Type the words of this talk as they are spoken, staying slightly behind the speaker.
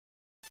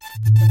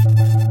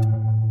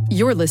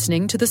You're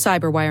listening to the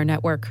Cyberwire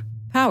Network,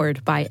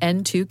 powered by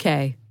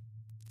N2K.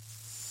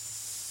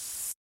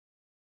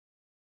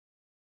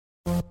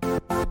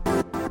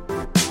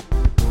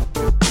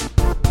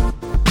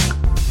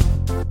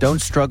 Don't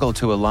struggle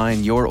to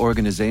align your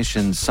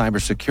organization's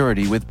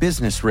cybersecurity with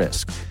business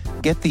risk.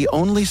 Get the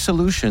only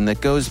solution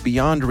that goes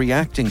beyond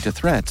reacting to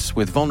threats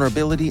with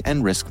vulnerability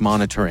and risk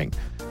monitoring.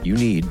 You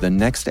need the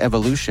next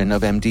evolution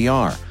of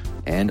MDR,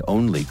 and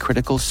only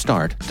Critical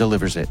Start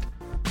delivers it.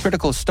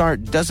 Critical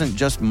Start doesn't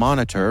just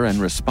monitor and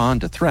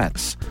respond to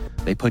threats.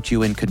 They put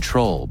you in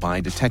control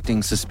by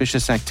detecting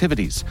suspicious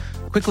activities,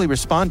 quickly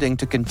responding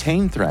to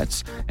contain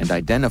threats, and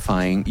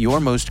identifying your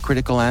most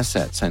critical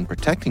assets and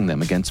protecting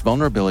them against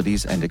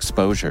vulnerabilities and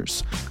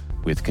exposures.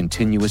 With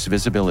continuous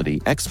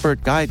visibility,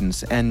 expert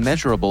guidance, and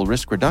measurable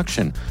risk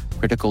reduction,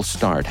 Critical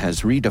Start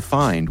has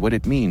redefined what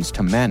it means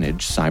to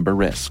manage cyber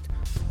risk.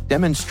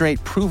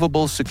 Demonstrate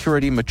provable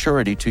security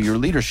maturity to your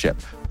leadership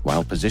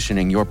while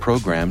positioning your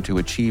program to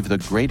achieve the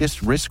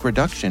greatest risk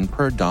reduction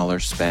per dollar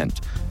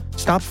spent.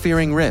 Stop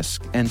fearing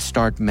risk and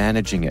start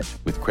managing it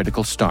with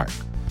Critical Start.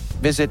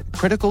 Visit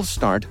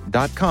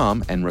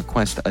criticalstart.com and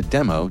request a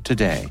demo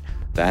today.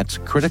 That's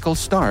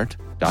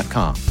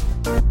criticalstart.com.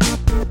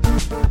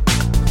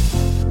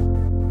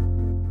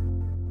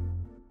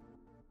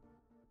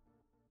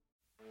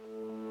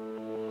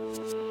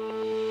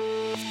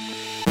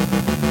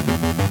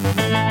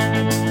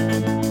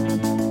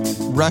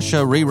 Russia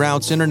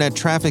reroutes internet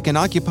traffic in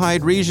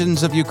occupied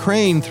regions of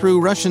Ukraine through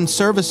Russian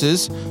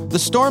services. The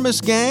Stormous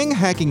gang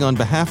hacking on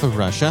behalf of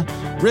Russia.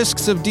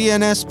 Risks of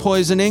DNS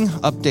poisoning.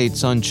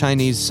 Updates on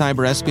Chinese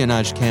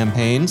cyberespionage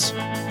campaigns.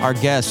 Our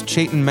guest,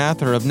 Chetan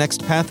Mathur of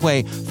Next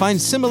Pathway,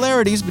 finds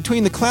similarities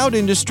between the cloud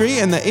industry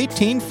and the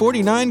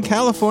 1849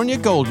 California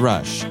gold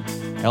rush.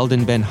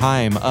 Eldon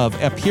Ben-Haim of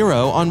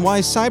Epiro on why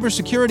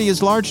cybersecurity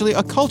is largely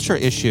a culture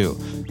issue.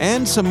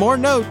 And some more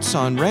notes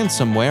on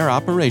ransomware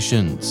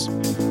operations.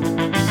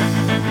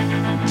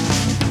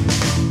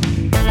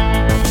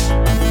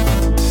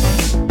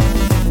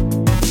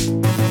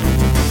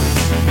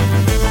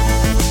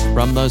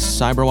 From the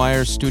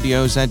Cyberwire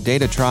studios at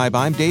Data Tribe,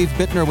 I'm Dave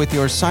Bittner with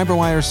your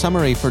Cyberwire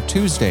summary for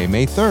Tuesday,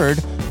 May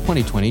 3rd,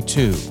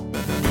 2022.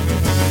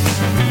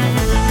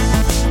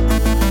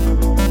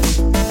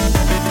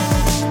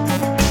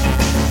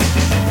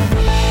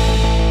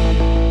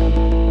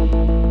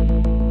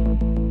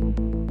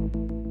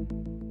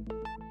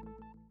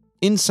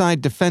 Inside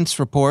Defense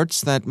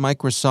reports that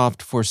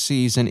Microsoft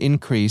foresees an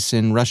increase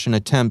in Russian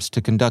attempts to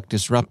conduct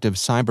disruptive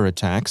cyber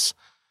attacks.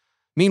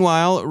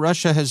 Meanwhile,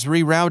 Russia has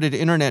rerouted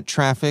internet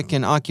traffic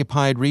in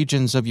occupied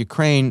regions of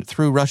Ukraine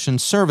through Russian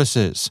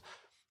services.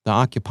 The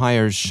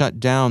occupiers shut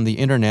down the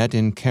internet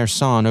in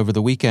Kherson over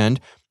the weekend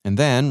and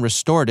then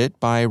restored it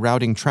by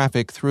routing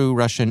traffic through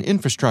Russian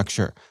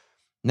infrastructure.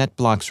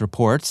 NetBlocks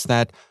reports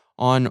that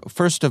on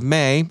 1st of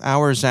May,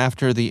 hours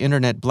after the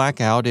internet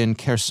blackout in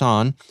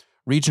Kherson,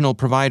 regional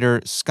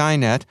provider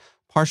Skynet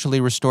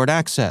partially restored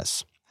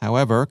access.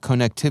 However,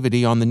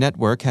 connectivity on the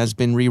network has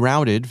been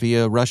rerouted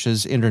via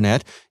Russia's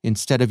internet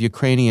instead of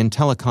Ukrainian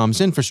telecoms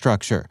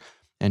infrastructure,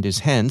 and is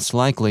hence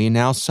likely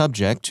now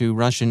subject to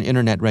Russian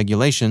internet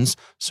regulations,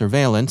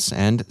 surveillance,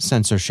 and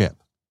censorship.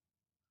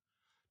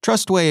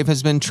 TrustWave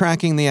has been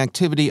tracking the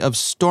activity of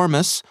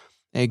Stormous,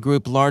 a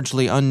group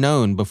largely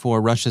unknown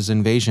before Russia's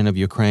invasion of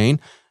Ukraine,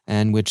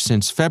 and which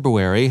since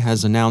February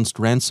has announced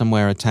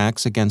ransomware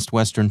attacks against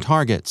Western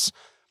targets.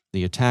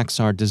 The attacks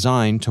are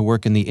designed to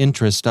work in the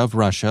interest of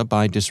Russia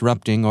by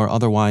disrupting or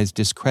otherwise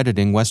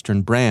discrediting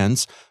Western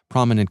brands,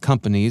 prominent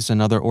companies,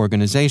 and other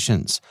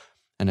organizations.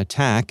 An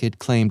attack it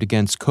claimed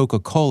against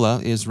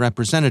Coca-Cola is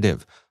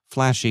representative,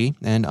 flashy,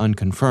 and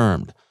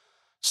unconfirmed.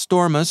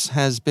 Stormous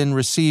has been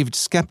received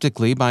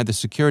skeptically by the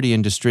security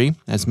industry,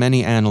 as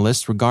many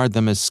analysts regard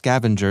them as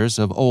scavengers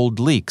of old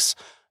leaks,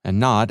 and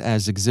not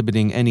as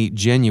exhibiting any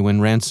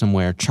genuine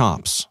ransomware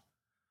chops.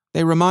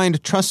 They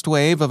remind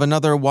TrustWave of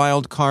another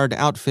wild-card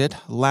outfit,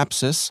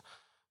 Lapsus.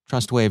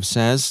 TrustWave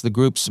says the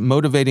group's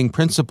motivating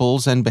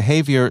principles and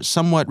behavior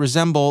somewhat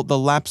resemble the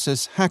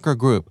Lapsus hacker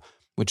group,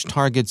 which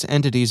targets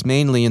entities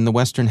mainly in the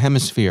Western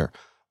Hemisphere.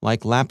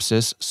 Like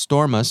Lapsus,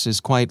 Stormous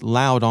is quite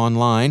loud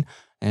online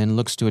and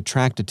looks to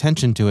attract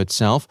attention to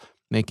itself,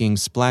 making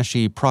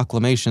splashy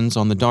proclamations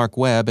on the dark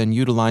web and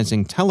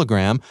utilizing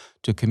Telegram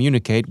to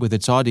communicate with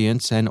its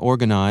audience and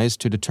organize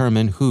to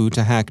determine who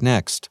to hack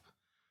next.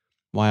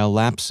 While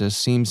Lapsus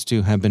seems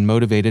to have been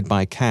motivated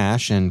by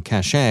cash and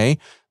cachet,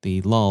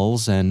 the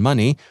lulls and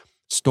money,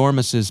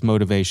 Stormous's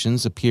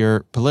motivations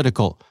appear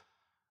political.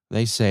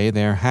 They say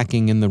they're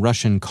hacking in the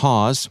Russian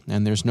cause,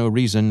 and there's no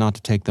reason not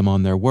to take them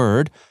on their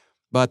word.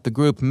 But the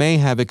group may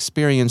have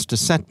experienced a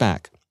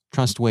setback.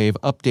 TrustWave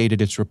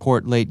updated its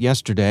report late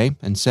yesterday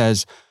and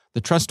says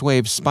the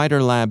TrustWave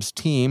Spider Labs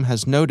team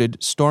has noted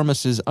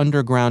Stormous's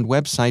underground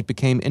website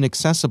became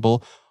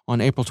inaccessible on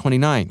April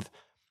 29th.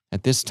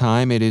 At this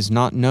time, it is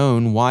not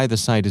known why the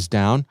site is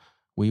down.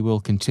 We will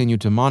continue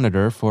to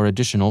monitor for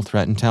additional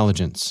threat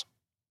intelligence.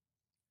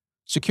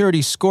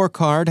 Security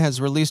Scorecard has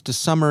released a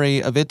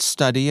summary of its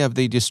study of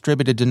the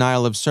distributed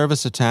denial of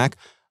service attack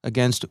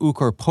against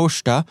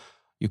Ukrposhta,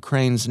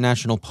 Ukraine's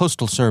national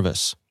postal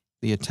service.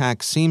 The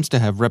attack seems to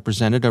have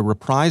represented a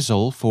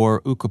reprisal for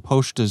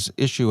Ukrposhta's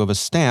issue of a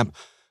stamp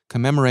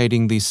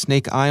commemorating the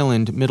Snake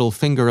Island middle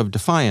finger of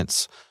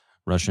defiance,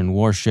 Russian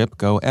warship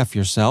Go F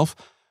Yourself,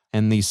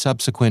 and the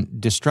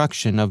subsequent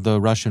destruction of the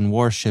Russian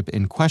warship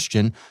in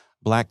question,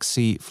 Black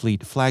Sea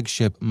Fleet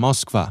flagship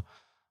Moskva.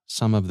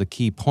 Some of the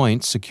key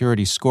points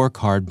Security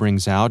Scorecard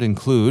brings out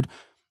include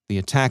the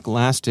attack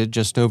lasted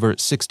just over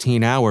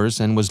 16 hours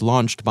and was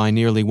launched by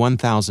nearly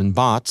 1,000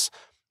 bots,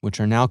 which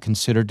are now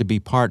considered to be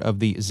part of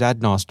the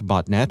Zadnost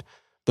botnet.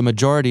 The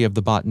majority of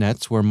the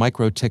botnets were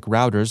microtik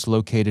routers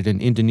located in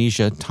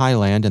Indonesia,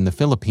 Thailand, and the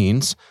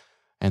Philippines,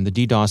 and the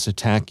DDoS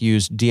attack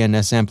used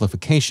DNS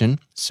amplification,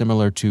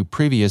 similar to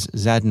previous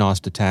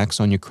Zadnost attacks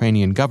on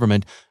Ukrainian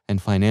government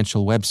and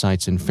financial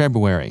websites in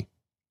February.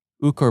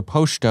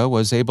 Ukrposhta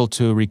was able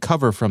to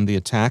recover from the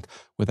attack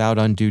without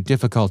undue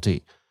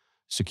difficulty.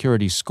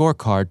 Security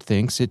Scorecard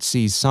thinks it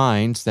sees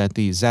signs that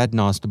the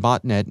Zadnost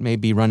botnet may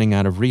be running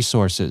out of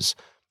resources.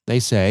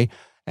 They say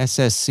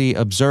SSC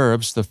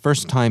observes the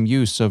first-time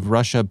use of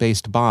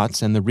Russia-based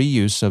bots and the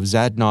reuse of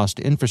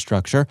Zadnost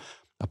infrastructure,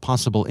 a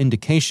possible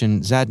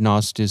indication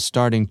Zadnost is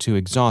starting to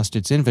exhaust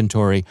its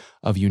inventory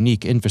of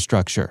unique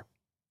infrastructure.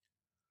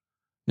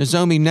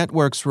 Nozomi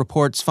Networks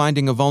reports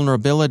finding a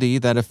vulnerability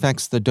that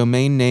affects the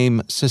domain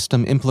name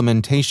system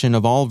implementation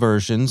of all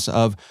versions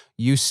of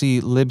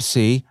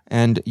UCLibc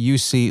and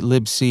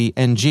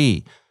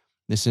UCLibc-NG.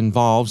 This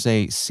involves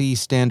a C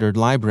standard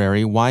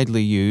library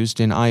widely used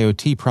in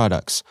IoT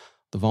products.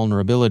 The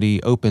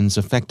vulnerability opens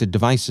affected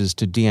devices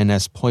to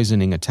DNS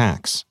poisoning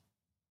attacks.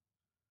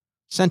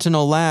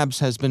 Sentinel Labs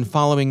has been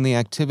following the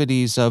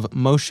activities of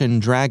Motion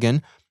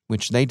Dragon,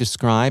 which they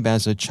describe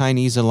as a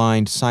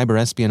Chinese-aligned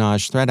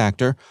cyberespionage threat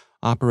actor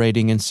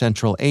operating in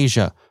Central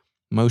Asia.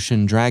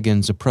 Motion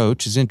Dragon's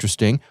approach is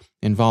interesting,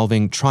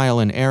 involving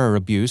trial-and-error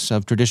abuse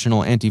of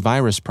traditional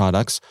antivirus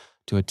products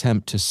to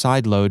attempt to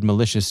sideload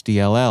malicious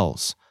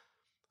DLLs.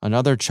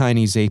 Another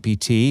Chinese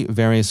APT,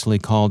 variously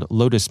called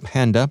Lotus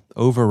Panda,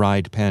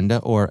 Override Panda,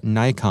 or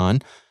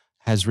Nikon,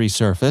 has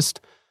resurfaced.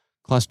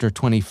 Cluster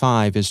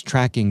 25 is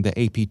tracking the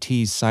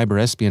APT's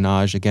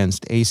cyberespionage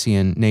against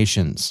ASEAN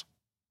nations.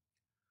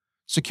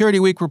 Security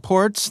Week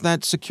reports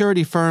that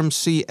security firms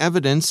see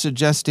evidence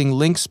suggesting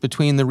links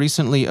between the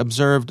recently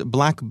observed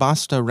Black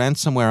Basta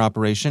ransomware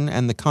operation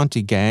and the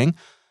Conti gang.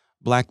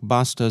 Black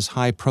Basta's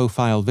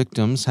high-profile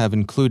victims have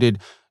included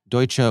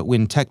Deutsche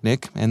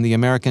Windtechnik and the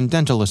American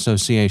Dental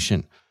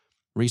Association.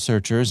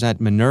 Researchers at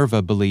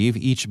Minerva believe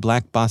each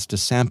Black Basta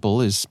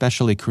sample is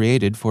specially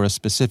created for a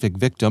specific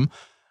victim,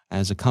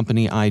 as a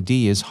company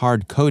ID is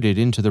hard-coded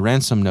into the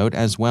ransom note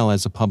as well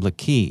as a public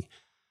key.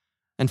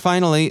 And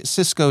finally,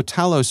 Cisco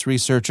Talos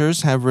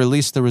researchers have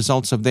released the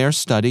results of their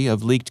study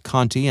of leaked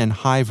Conti and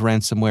Hive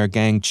ransomware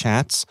gang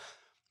chats.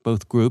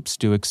 Both groups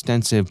do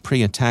extensive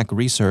pre-attack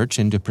research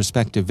into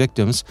prospective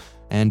victims,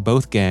 and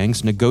both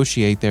gangs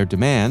negotiate their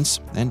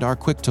demands and are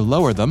quick to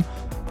lower them,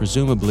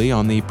 presumably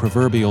on the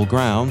proverbial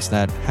grounds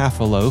that half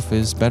a loaf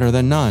is better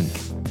than none.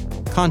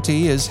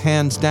 Conti is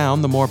hands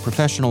down the more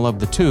professional of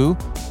the two,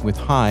 with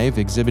Hive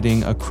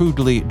exhibiting a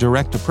crudely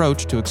direct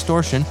approach to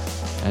extortion,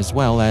 as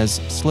well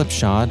as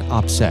slipshod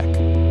OPSEC.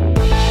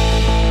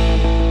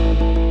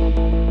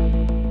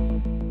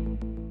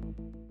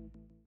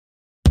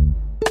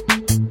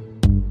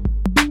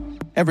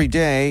 Every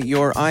day,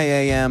 your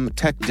IAM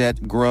tech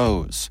debt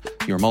grows.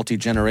 Your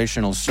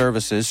multi-generational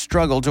services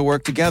struggle to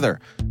work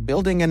together.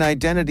 Building an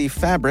identity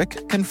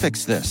fabric can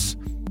fix this.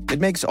 It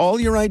makes all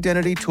your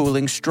identity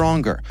tooling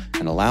stronger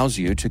and allows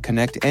you to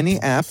connect any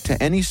app to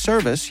any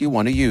service you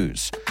want to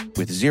use,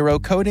 with zero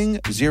coding,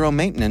 zero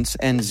maintenance,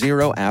 and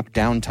zero app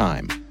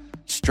downtime.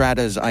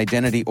 Strata's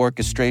identity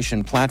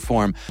orchestration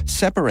platform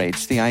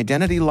separates the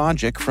identity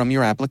logic from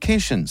your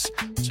applications,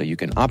 so you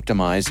can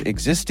optimize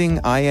existing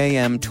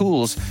IAM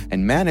tools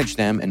and manage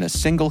them in a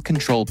single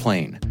control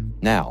plane.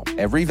 Now,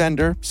 every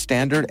vendor,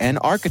 standard, and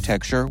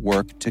architecture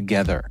work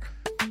together.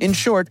 In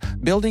short,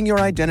 building your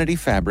identity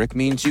fabric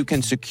means you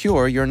can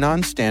secure your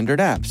non-standard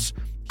apps,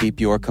 keep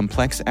your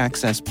complex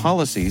access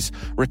policies,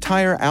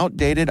 retire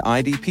outdated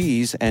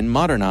IDPs, and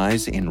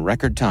modernize in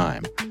record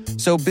time.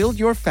 So build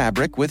your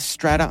fabric with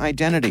Strata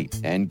Identity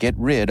and get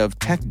rid of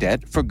tech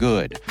debt for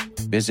good.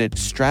 Visit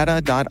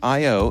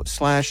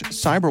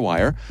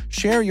strata.io/cyberwire,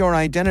 share your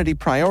identity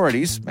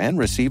priorities, and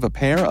receive a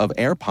pair of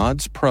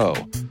AirPods Pro.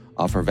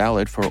 Offer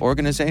valid for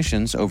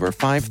organizations over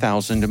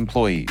 5,000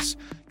 employees.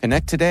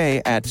 Connect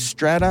today at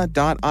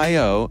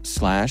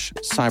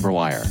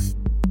strata.io/cyberwire.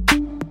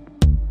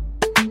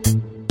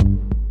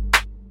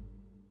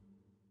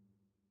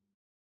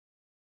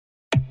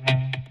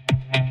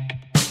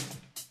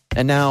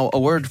 And now, a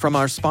word from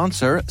our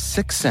sponsor,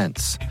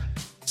 6sense.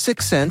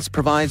 6sense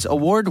provides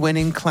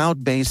award-winning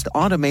cloud-based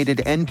automated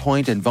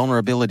endpoint and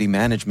vulnerability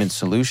management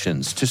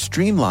solutions to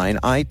streamline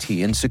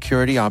IT and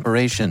security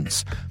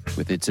operations.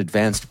 With its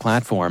advanced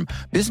platform,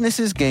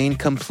 businesses gain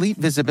complete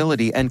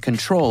visibility and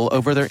control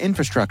over their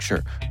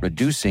infrastructure,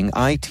 reducing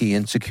IT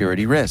and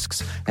security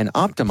risks and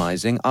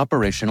optimizing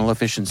operational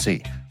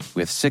efficiency.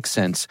 With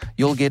 6sense,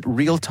 you'll get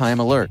real-time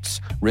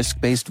alerts,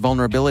 risk-based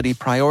vulnerability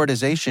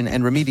prioritization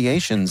and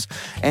remediations,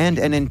 and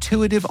an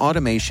intuitive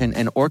automation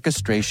and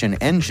orchestration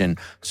engine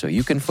so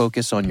you can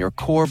focus on your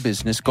core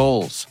business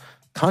goals.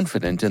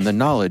 Confident in the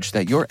knowledge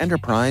that your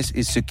enterprise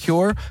is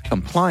secure,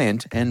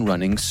 compliant, and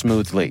running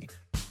smoothly.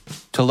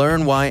 To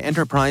learn why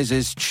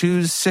enterprises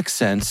choose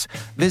 6sense,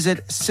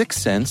 visit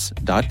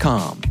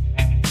 6sense.com.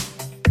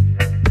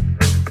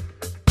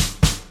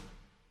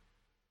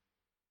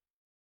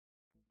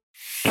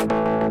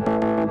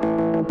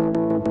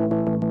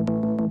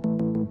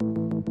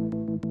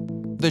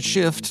 The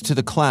shift to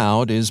the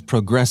cloud is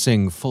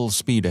progressing full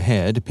speed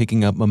ahead,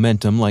 picking up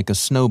momentum like a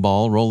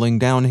snowball rolling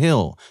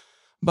downhill.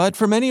 But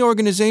for many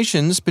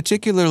organizations,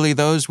 particularly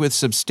those with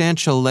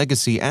substantial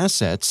legacy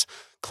assets,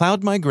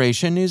 cloud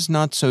migration is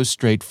not so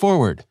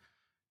straightforward.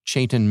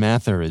 Chetan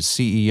Mathur is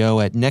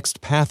CEO at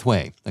Next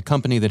Pathway, a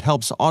company that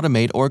helps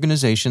automate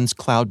organizations'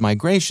 cloud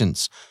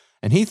migrations,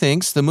 and he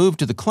thinks the move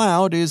to the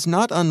cloud is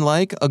not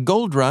unlike a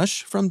gold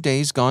rush from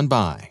days gone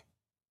by.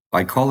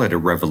 I call it a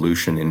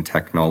revolution in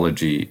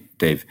technology,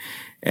 Dave,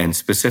 and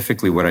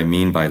specifically what I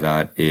mean by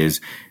that is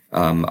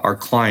our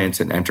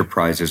clients and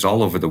enterprises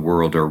all over the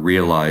world are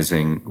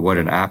realizing what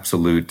an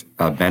absolute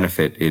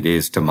benefit it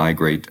is to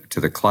migrate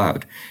to the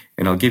cloud.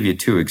 And I'll give you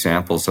two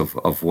examples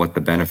of what the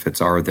benefits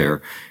are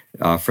there.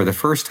 For the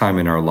first time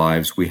in our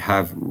lives, we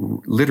have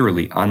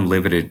literally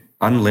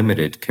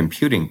unlimited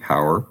computing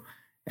power.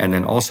 And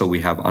then also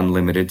we have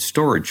unlimited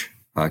storage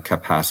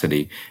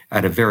capacity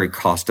at a very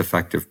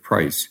cost-effective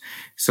price.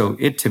 So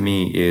it, to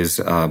me, is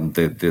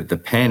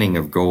the panning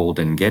of gold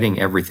and getting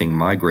everything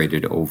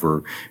migrated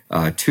over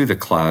to the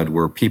cloud,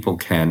 where people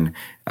can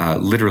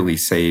literally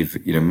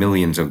save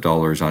millions of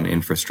dollars on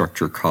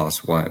infrastructure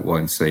costs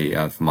once they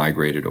have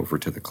migrated over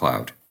to the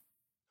cloud.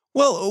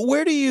 Well,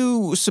 where do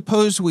you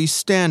suppose we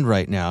stand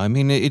right now? I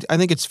mean, I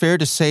think it's fair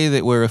to say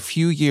that we're a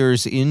few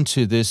years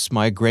into this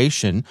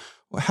migration.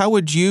 How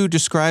would you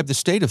describe the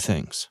state of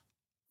things?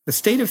 The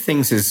state of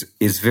things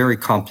is very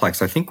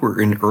complex. I think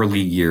we're in early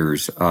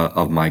years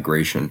of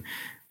migration.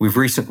 We've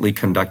recently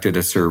conducted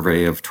a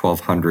survey of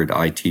 1,200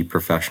 IT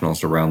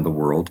professionals around the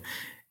world,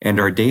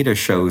 and our data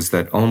shows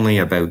that only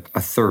about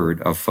a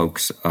third of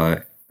folks,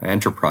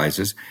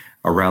 enterprises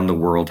around the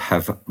world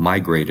have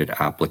migrated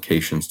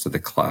applications to the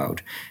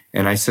cloud.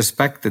 And I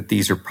suspect that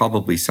these are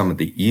probably some of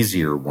the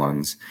easier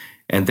ones.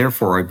 And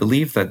therefore, I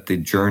believe that the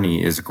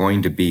journey is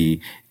going to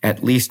be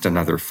at least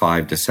another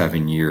 5 to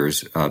 7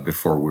 years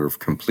before we've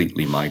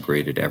completely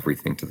migrated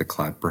everything to the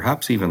cloud,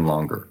 perhaps even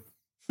longer.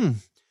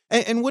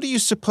 And what do you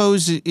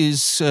suppose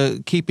is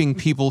keeping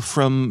people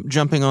from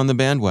jumping on the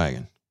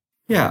bandwagon?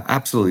 Yeah,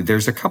 absolutely.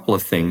 There's a couple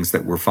of things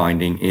that we're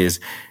finding is,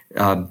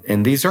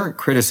 and these aren't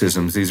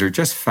criticisms, these are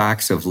just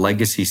facts of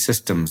legacy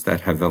systems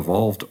that have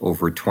evolved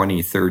over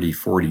 20, 30,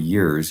 40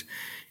 years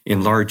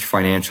in large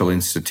financial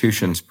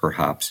institutions,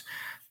 perhaps,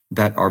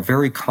 that are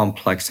very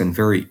complex and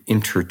very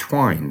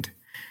intertwined.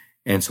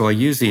 And so I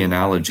use the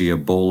analogy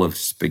of a bowl of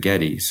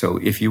spaghetti. So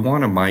if you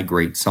want to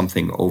migrate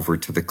something over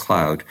to the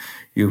cloud,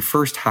 you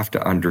first have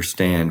to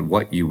understand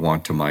what you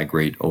want to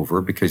migrate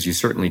over, because you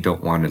certainly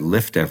don't want to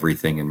lift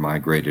everything and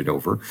migrate it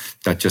over.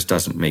 That just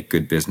doesn't make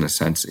good business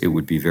sense. It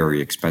would be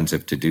very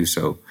expensive to do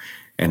so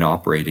and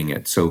operating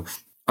it. So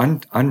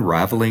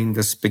unraveling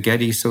the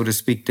spaghetti, so to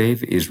speak,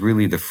 Dave, is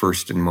really the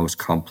first and most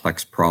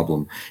complex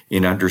problem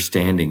in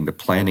understanding the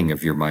planning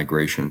of your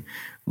migration.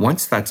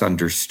 Once that's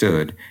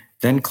understood,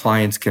 then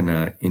clients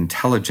can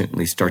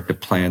intelligently start to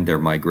plan their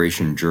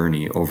migration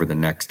journey over the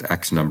next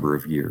X number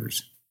of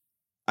years.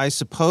 I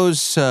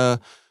suppose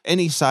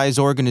any size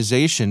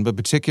organization, but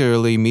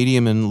particularly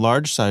medium and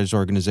large size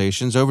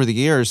organizations, over the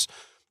years,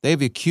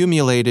 they've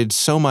accumulated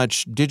so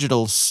much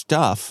digital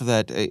stuff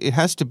that it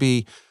has to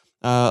be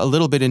a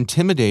little bit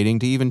intimidating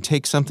to even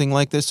take something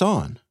like this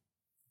on.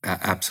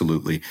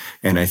 Absolutely.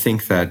 And I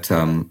think that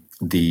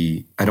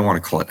I don't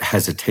want to call it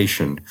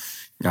hesitation,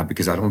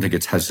 because I don't think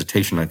it's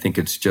hesitation. I think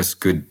it's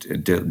just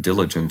good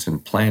diligence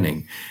and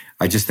planning.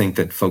 I just think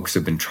that folks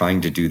have been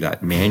trying to do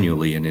that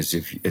manually. And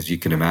as you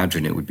can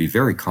imagine, it would be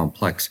very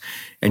complex.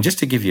 And just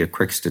to give you a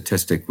quick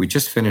statistic, we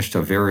just finished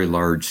a very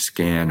large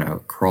scan, a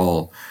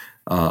crawl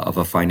of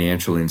a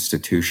financial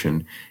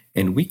institution.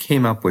 And we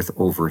came up with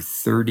over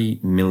 30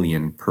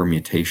 million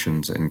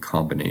permutations and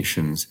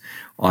combinations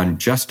on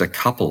just a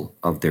couple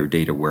of their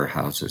data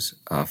warehouses,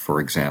 for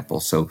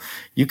example. So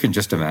you can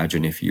just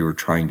imagine if you were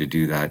trying to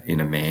do that in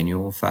a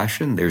manual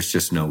fashion, there's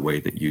just no way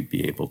that you'd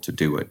be able to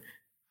do it.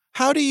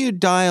 How do you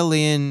dial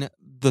in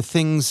the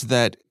things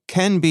that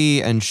can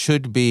be and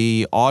should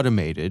be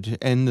automated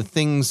and the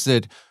things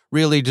that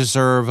really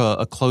deserve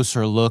a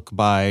closer look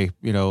by,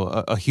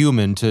 a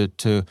human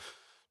to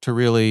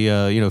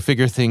really,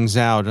 figure things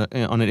out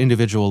on an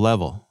individual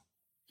level?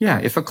 Yeah,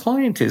 if a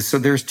client is, so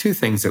there's two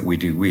things that we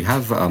do. We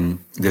have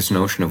this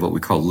notion of what we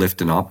call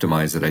lift and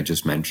optimize that I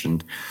just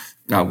mentioned.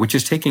 which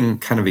is taking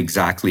kind of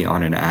exactly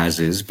on an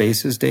as-is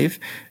basis, Dave,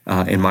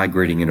 and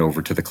migrating it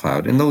over to the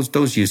cloud. And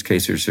those use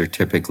cases are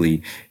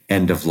typically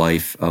end of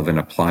life of an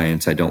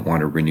appliance. I don't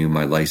want to renew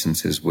my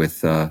licenses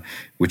with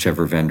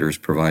whichever vendor is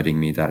providing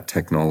me that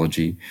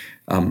technology.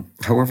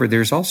 However,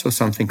 there's also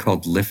something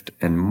called lift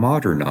and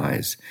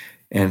modernize.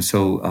 And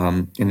so,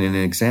 in an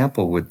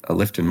example with a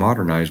lift and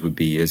modernize would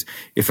be is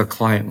if a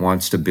client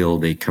wants to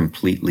build a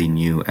completely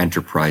new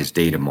enterprise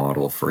data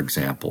model, for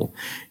example.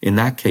 In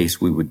that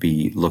case, we would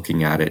be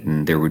looking at it,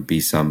 and there would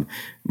be some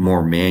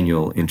more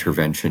manual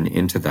intervention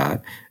into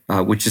that,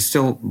 which is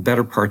still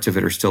better parts of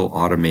it are still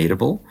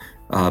automatable.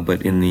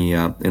 But in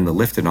the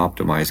lift and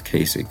optimize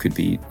case, it could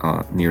be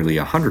nearly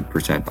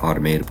 100%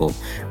 automatable.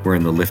 Where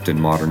in the lift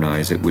and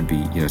modernize, it would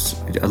be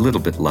a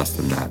little bit less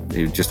than that.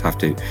 They would just have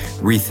to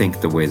rethink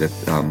the way that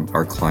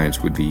our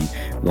clients would be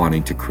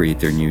wanting to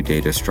create their new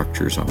data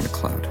structures on the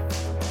cloud.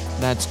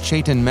 That's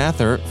Chetan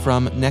Mathur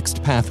from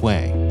Next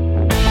Pathway.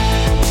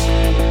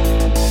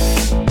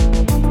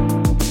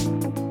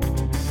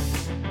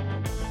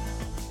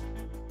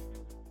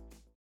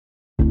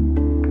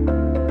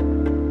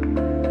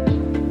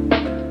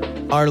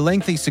 Are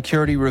lengthy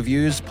security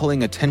reviews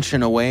pulling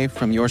attention away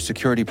from your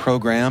security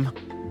program?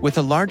 With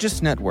the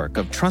largest network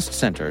of trust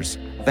centers,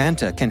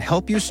 Vanta can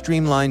help you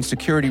streamline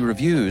security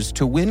reviews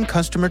to win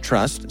customer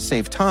trust,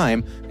 save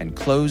time, and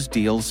close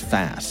deals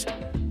fast.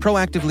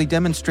 Proactively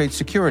demonstrate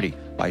security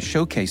by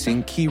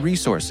showcasing key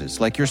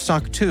resources like your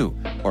SOC 2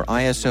 or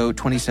ISO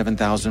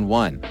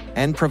 27001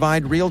 and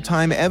provide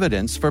real-time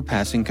evidence for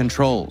passing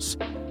controls.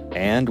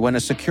 And when a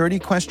security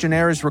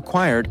questionnaire is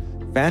required,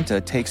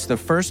 Vanta takes the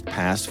first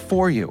pass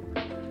for you.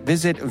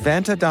 Visit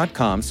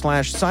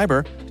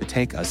vanta.com/cyber to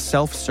take a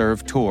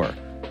self-serve tour.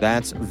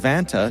 That's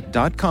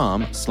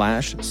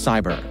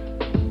vanta.com/cyber.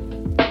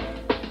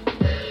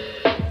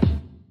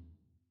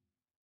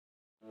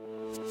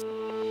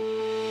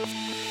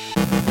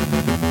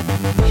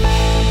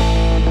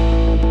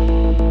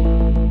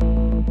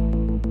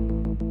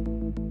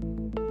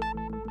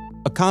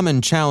 A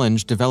common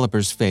challenge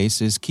developers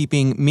face is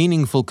keeping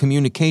meaningful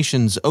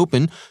communications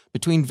open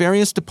between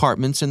various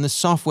departments in the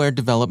software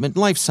development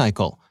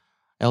lifecycle.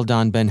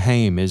 Eldon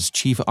Ben-Haim is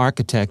chief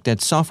architect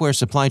at software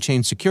supply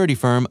chain security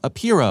firm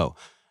Apiro,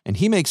 and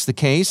he makes the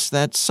case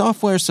that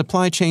software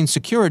supply chain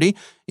security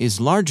is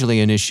largely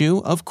an issue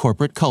of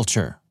corporate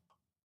culture.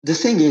 The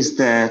thing is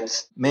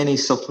that many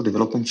software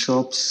development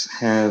shops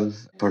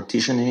have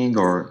partitioning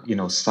or,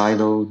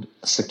 siloed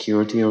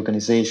security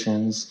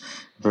organizations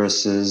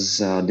versus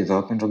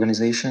development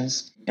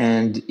organizations.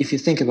 And if you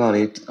think about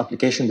it,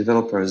 application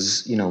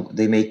developers,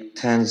 they make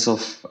tens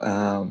of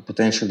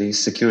potentially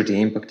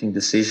security impacting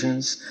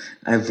decisions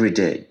every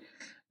day.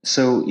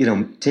 So,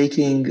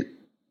 taking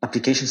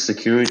application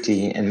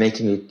security and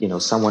making it,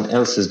 someone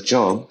else's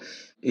job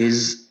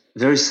is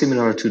very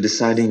similar to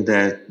deciding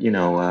that,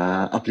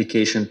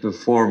 application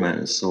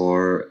performance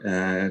or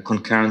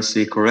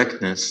concurrency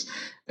correctness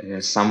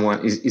is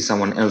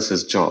someone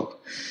else's job.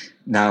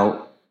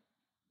 Now,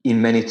 in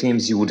many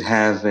teams, you would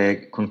have a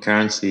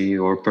concurrency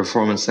or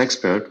performance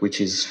expert, which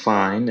is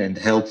fine and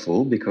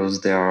helpful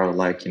because they are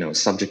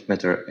subject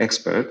matter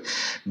expert.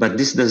 But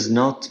this does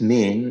not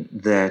mean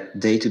that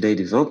day-to-day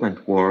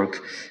development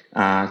work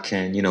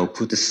can,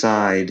 put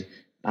aside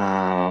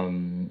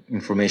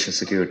information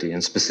security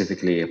and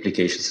specifically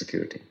application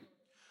security.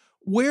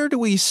 Where do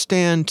we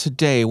stand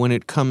today when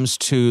it comes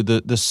to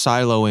the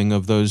siloing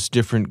of those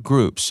different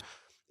groups?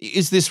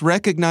 Is this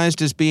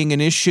recognized as being an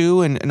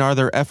issue, and are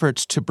there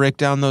efforts to break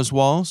down those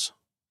walls?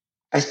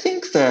 I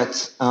think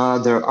that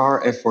there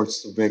are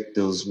efforts to break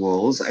those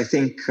walls. I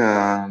think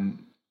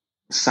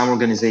some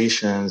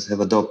organizations have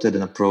adopted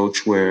an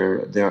approach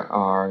where there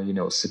are,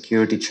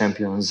 security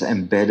champions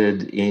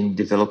embedded in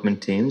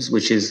development teams,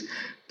 which is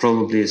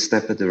probably a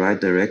step in the right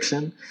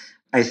direction.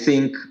 I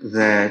think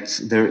that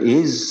there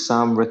is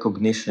some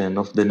recognition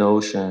of the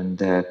notion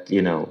that,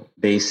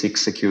 basic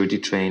security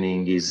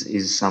training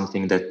is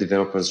something that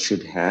developers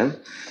should have.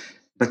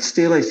 But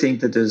still, I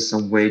think that there's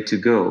some way to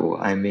go.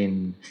 I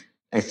mean,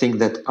 I think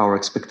that our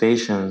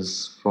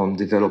expectations from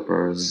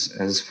developers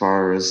as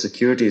far as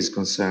security is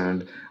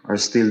concerned are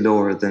still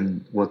lower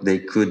than what they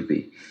could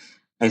be.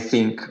 I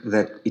think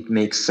that it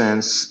makes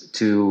sense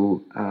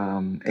to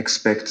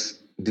expect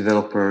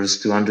developers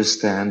to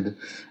understand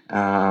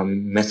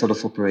method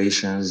of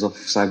operations of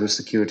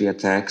cybersecurity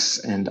attacks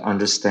and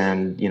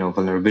understand,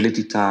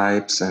 vulnerability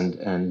types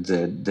and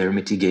their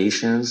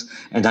mitigations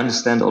and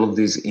understand all of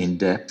these in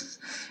depth.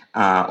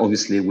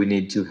 Obviously, we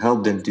need to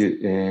help them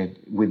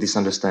with this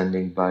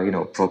understanding by,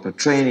 proper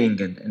training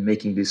and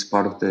making this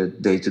part of the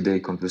day-to-day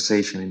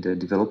conversation in the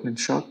development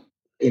shop.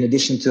 In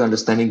addition to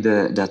understanding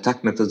the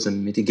attack methods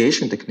and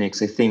mitigation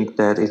techniques, I think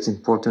that it's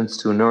important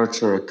to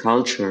nurture a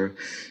culture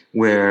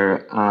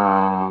where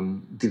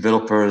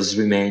developers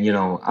remain,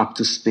 up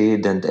to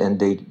speed and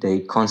they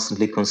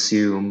constantly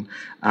consume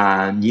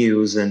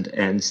news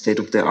and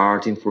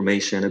state-of-the-art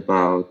information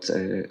about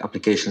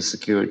application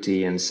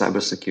security and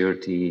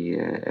cybersecurity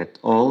at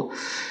all.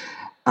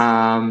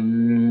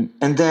 And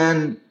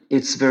then,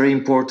 it's very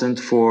important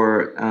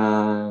for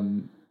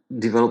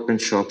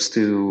developers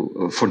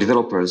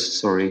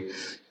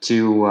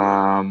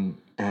to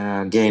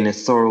gain a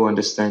thorough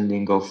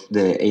understanding of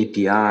the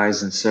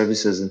APIs and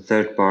services and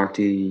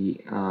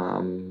third-party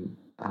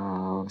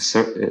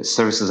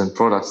services and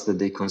products that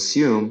they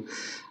consume,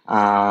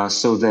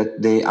 so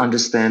that they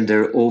understand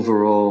their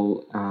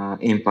overall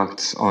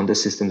impact on the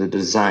system that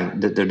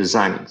they're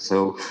designing.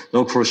 So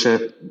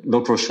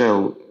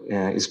Log4Shell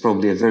is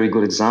probably a very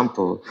good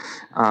example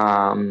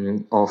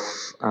of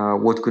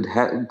what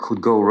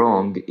could go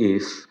wrong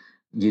if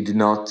you do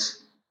not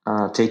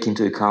take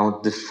into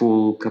account the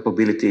full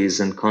capabilities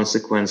and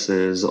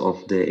consequences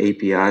of the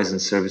APIs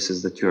and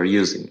services that you are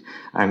using.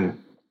 I'm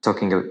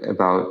talking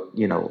about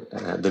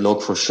the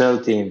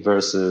Log4Shell team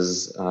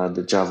versus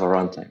the Java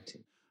runtime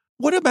team.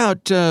 What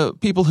about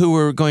people who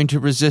are going to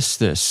resist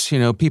this?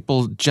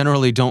 People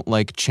generally don't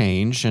like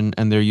change,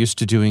 and they're used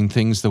to doing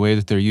things the way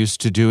that they're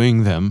used to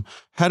doing them.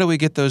 How do we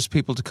get those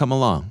people to come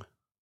along?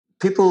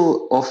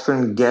 People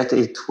often get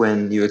it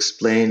when you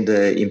explain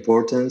the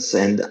importance,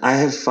 and I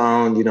have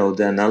found,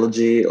 the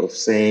analogy of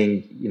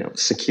saying,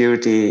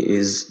 security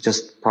is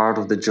just part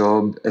of the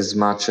job as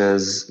much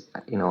as,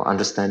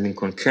 understanding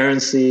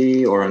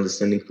concurrency or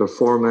understanding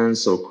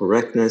performance or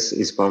correctness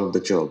is part of the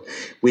job.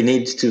 We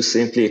need to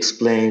simply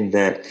explain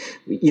that,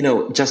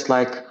 just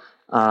like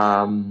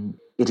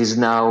it is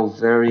now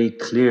very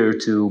clear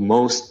to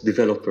most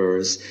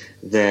developers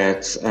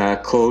that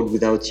code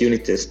without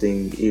unit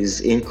testing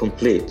is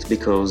incomplete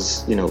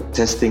because,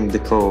 testing the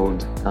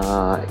code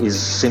is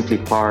simply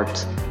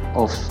part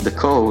of the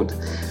code.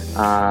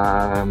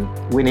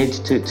 We need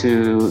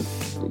to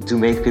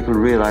make people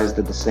realize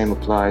that the same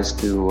applies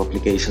to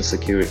application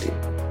security.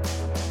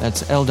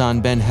 That's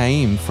Eldon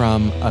Ben-Haim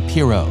from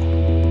Apiro.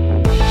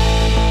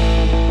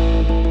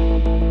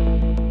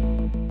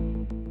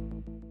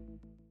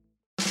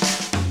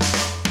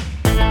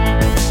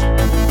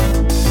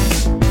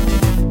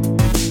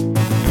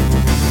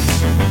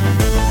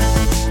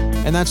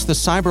 And that's the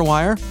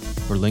Cyberwire.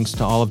 For links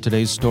to all of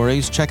today's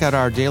stories, check out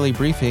our daily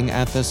briefing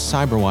at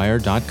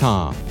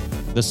thecyberwire.com.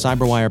 The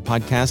Cyberwire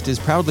podcast is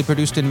proudly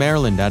produced in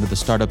Maryland out of the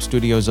startup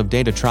studios of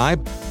Data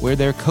Tribe, where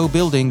they're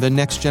co-building the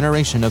next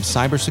generation of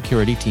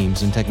cybersecurity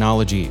teams and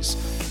technologies.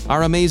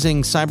 Our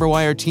amazing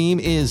Cyberwire team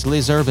is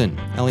Liz Irvin,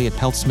 Elliot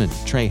Peltzman,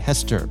 Trey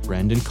Hester,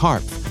 Brandon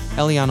Karpf,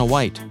 Eliana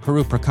White,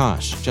 Puru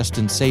Prakash,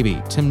 Justin Sabi,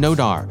 Tim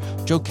Nodar,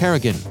 Joe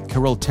Kerrigan,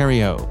 Carol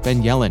Terrio,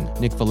 Ben Yellen,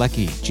 Nick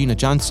Valecki, Gina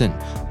Johnson,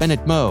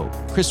 Bennett Moe,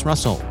 Chris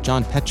Russell,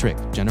 John Petrick,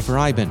 Jennifer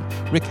Iben,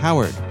 Rick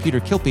Howard, Peter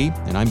Kilpie,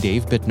 and I'm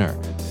Dave Bittner.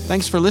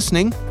 Thanks for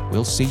listening.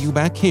 We'll see you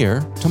back here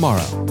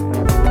tomorrow.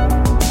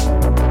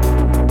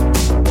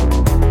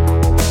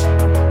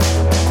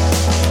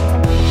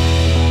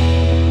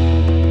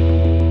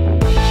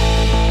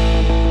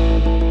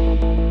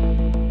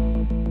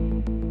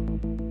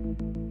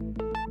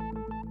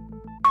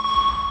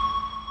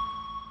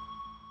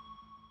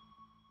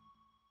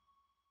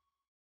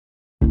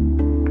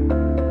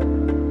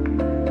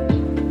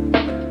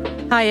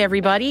 Hi,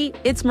 everybody.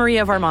 It's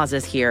Maria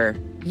Varmazes here,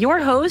 your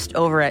host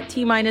over at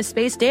T-Minus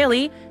Space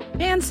Daily,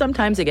 and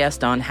sometimes a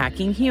guest on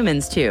Hacking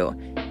Humans, too.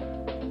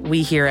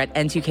 We here at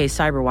N2K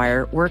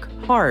Cyberwire work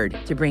hard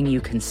to bring you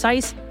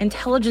concise,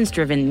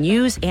 intelligence-driven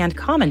news and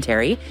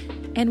commentary,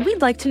 and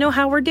we'd like to know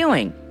how we're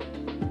doing.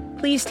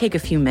 Please take a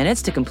few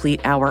minutes to complete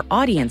our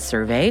audience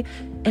survey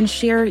and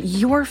share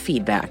your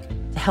feedback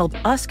to help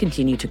us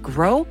continue to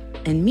grow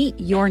and meet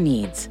your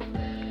needs.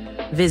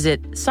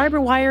 Visit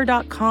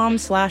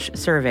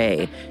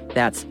cyberwire.com/survey.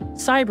 That's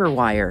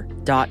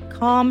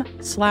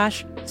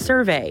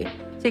cyberwire.com/survey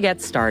to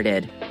get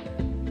started.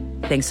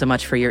 Thanks so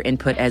much for your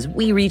input as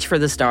we reach for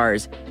the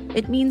stars.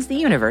 It means the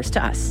universe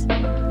to us.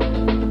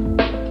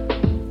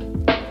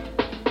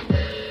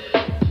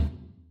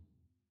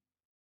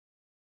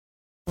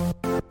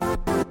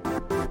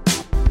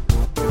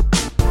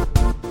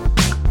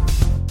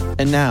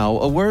 And now,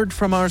 a word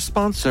from our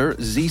sponsor,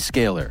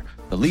 Zscaler,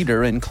 the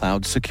leader in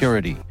cloud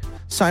security.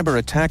 Cyber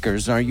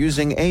attackers are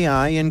using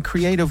AI in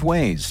creative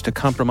ways to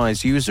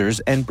compromise users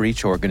and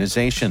breach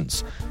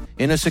organizations.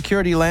 In a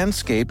security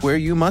landscape where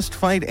you must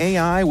fight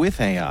AI with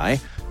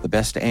AI, the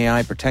best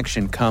AI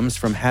protection comes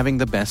from having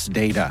the best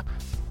data.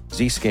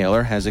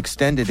 Zscaler has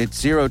extended its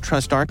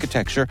zero-trust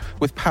architecture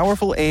with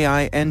powerful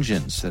AI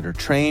engines that are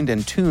trained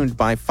and tuned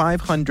by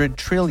 500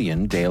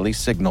 trillion daily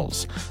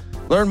signals.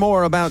 Learn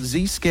more about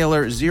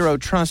Zscaler Zero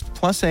Trust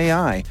Plus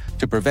AI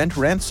to prevent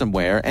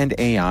ransomware and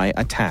AI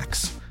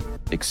attacks.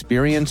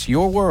 Experience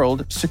your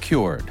world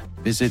secured.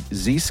 Visit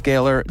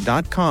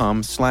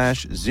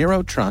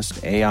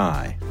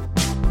zscaler.com/zerotrustai.